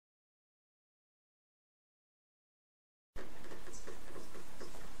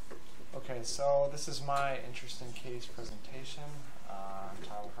Okay, so this is my interesting case presentation. I'm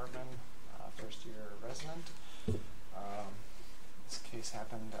Tyler Hartman, first year resident. This case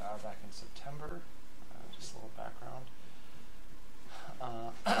happened back in September. Just a little background.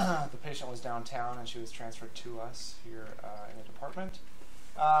 The patient was downtown and she was transferred to us here in the department.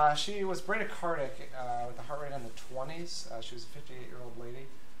 She was bradycardic with a heart rate in the 20s. She was a 58-year-old lady,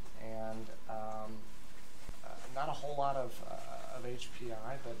 and not a whole lot of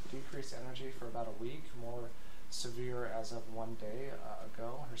HPI, but decreased energy for about a week, more severe as of one day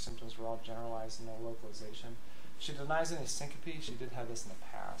ago. Her symptoms were all generalized and no localization. She denies any syncope. She did have this in the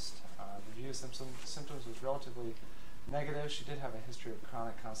past. The view of symptoms was relatively negative. She did have a history of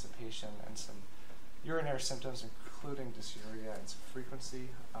chronic constipation and some urinary symptoms, including dysuria and some frequency.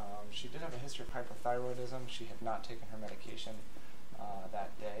 She did have a history of hypothyroidism. She had not taken her medication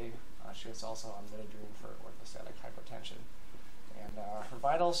that day. She was also on midodrine for orthostatic hypotension. And her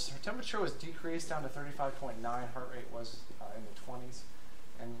vitals, her temperature was decreased down to 35.9. Heart rate was in the 20s,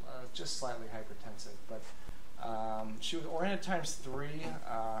 and just slightly hypertensive. But she was oriented ×3.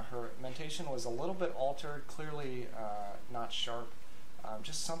 Her mentation was a little bit altered, clearly not sharp.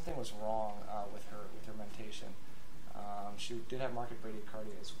 Just something was wrong with her mentation. She did have marked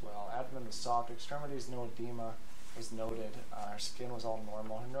bradycardia as well. Abdomen was soft. Extremities, no edema was noted. Her skin was all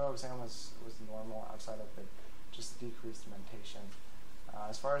normal. Her neuro exam was normal outside of the just decreased mentation.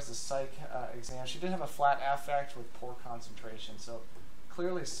 As far as the psych exam, she did have a flat affect with poor concentration. So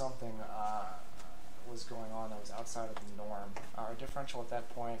clearly something was going on that was outside of the norm. Our differential at that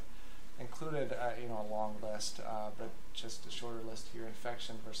point included a long list, but just a shorter list here: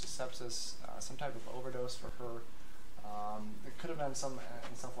 infection versus sepsis, some type of overdose for her. It could have been some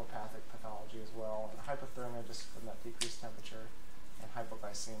encephalopathic pathology as well, hypothermia just from that decreased temperature, and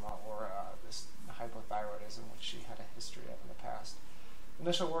hypoglycemia or this hypothyroidism, which she had a history of in the past.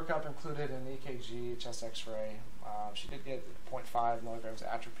 Initial workup included an EKG, chest X-ray. She did get 0.5 milligrams of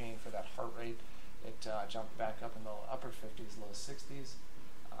atropine for that heart rate. It jumped back up in the upper 50s, low 60s,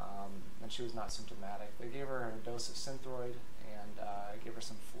 and she was not symptomatic. They gave her a dose of Synthroid and gave her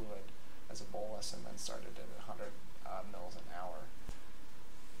some fluid as a bolus, and then started at 100 mils an hour.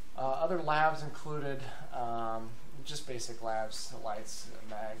 Other labs included just basic labs: lights,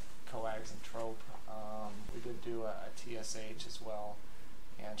 mag, coags, and trope. We did do a TSH as well,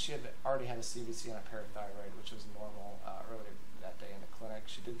 and she had already had a CBC and a parathyroid, which was normal earlier that day in the clinic.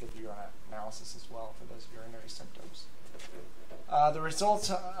 She did get the urinalysis as well for those urinary symptoms. The results,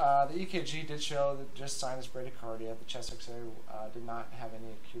 the EKG did show that just sinus bradycardia. The chest X-ray did not have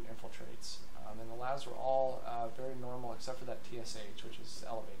any acute infiltrates. And the labs were all very normal except for that TSH, which is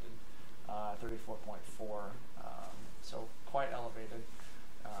elevated, 34.4, so quite elevated.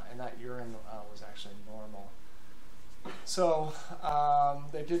 And that urine was actually normal. So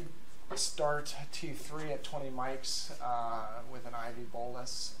they did start T3 at 20 mics with an IV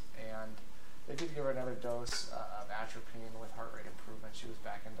bolus, and they did give her another dose of atropine with heart rate improvement. She was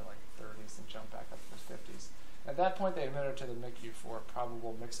back into like 30s and jumped back up to the 50s. At that point, they admitted her to the MICU for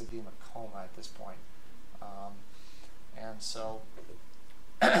probable Myxedema Coma at this point. And so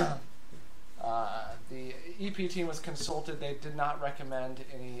the EP team was consulted. They did not recommend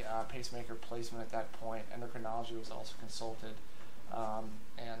any pacemaker placement at that point. Endocrinology was also consulted,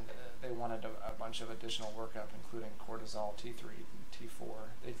 and they wanted a bunch of additional workup, including cortisol, T3,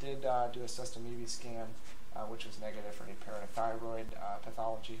 T4. They did do a sestamibi scan, which was negative for any parathyroid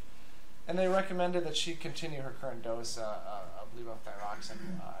pathology. And they recommended that she continue her current dose of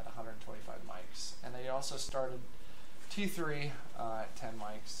levothyroxine at 125 mics. And they also started T3 at 10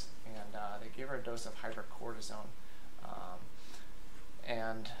 mics, and they gave her a dose of hydrocortisone.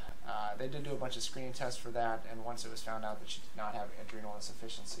 They did do a bunch of screening tests for that, and once it was found out that she did not have adrenal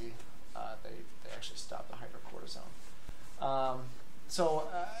insufficiency, they actually stopped the hydrocortisone.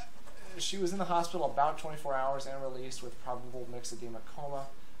 She was in the hospital about 24 hours and released with probable Myxedema Coma.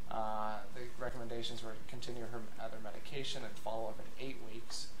 The recommendations were to continue her other medication and follow up in 8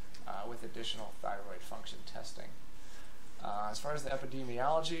 weeks with additional thyroid function testing. As far as the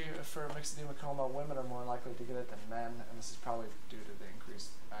epidemiology for Myxedema Coma, women are more likely to get it than men, and this is probably due to the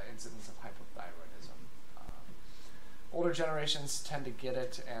increased incidence of hypothyroidism. Older generations tend to get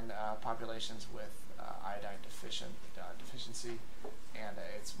it, and populations with iodine deficiency, and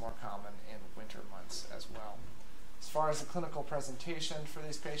it's more common in winter months as well. As far as the clinical presentation for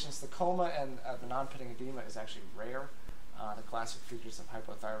these patients, the coma and the non-pitting edema is actually rare. The classic features of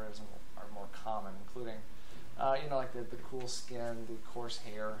hypothyroidism are more common, including like the cool skin, the coarse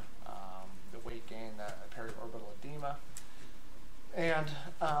hair, the weight gain, the periorbital edema. And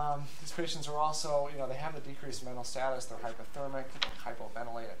these patients are also, they have a decreased mental status. They're hypothermic,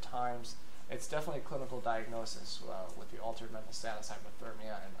 hypoventilate at times. it's definitely a clinical diagnosis with the altered mental status,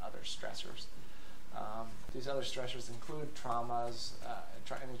 hypothermia, and other stressors. These other stressors include traumas,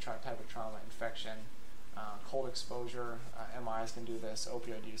 any type of trauma, infection, cold exposure. MIs can do this.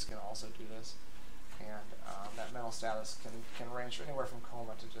 Opioid use can also do this. And that mental status can range anywhere from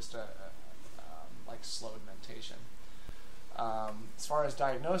coma to just like slowed mentation. As far as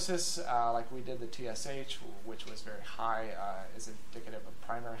diagnosis, like we did the TSH, which was very high, is indicative of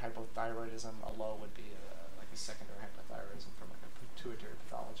primary hypothyroidism. A low would be like a secondary hypothyroidism from like a pituitary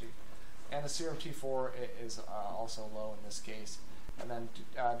pathology. And the serum T4 is also low in this case. And then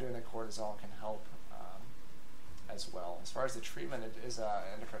doing the cortisol can help as well. As far as the treatment, it is an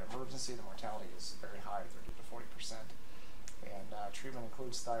endocrine emergency. The mortality is very high, 30 to 40%. And treatment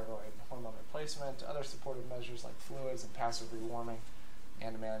includes thyroid hormone replacement, other supportive measures like fluids and passive rewarming,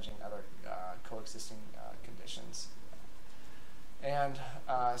 and managing other coexisting conditions. And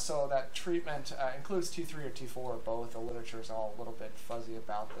so that treatment includes T3 or T4 or both. The literature is all a little bit fuzzy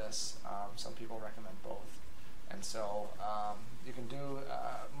about this. Some people recommend both. And so you can do,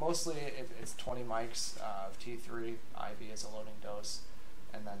 mostly it's 20 mics of T3, IV is a loading dose,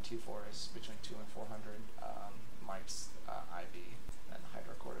 and then T4 is between 200 and 400 mics IV, and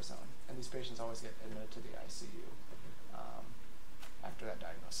hydrocortisone. And these patients always get admitted to the ICU.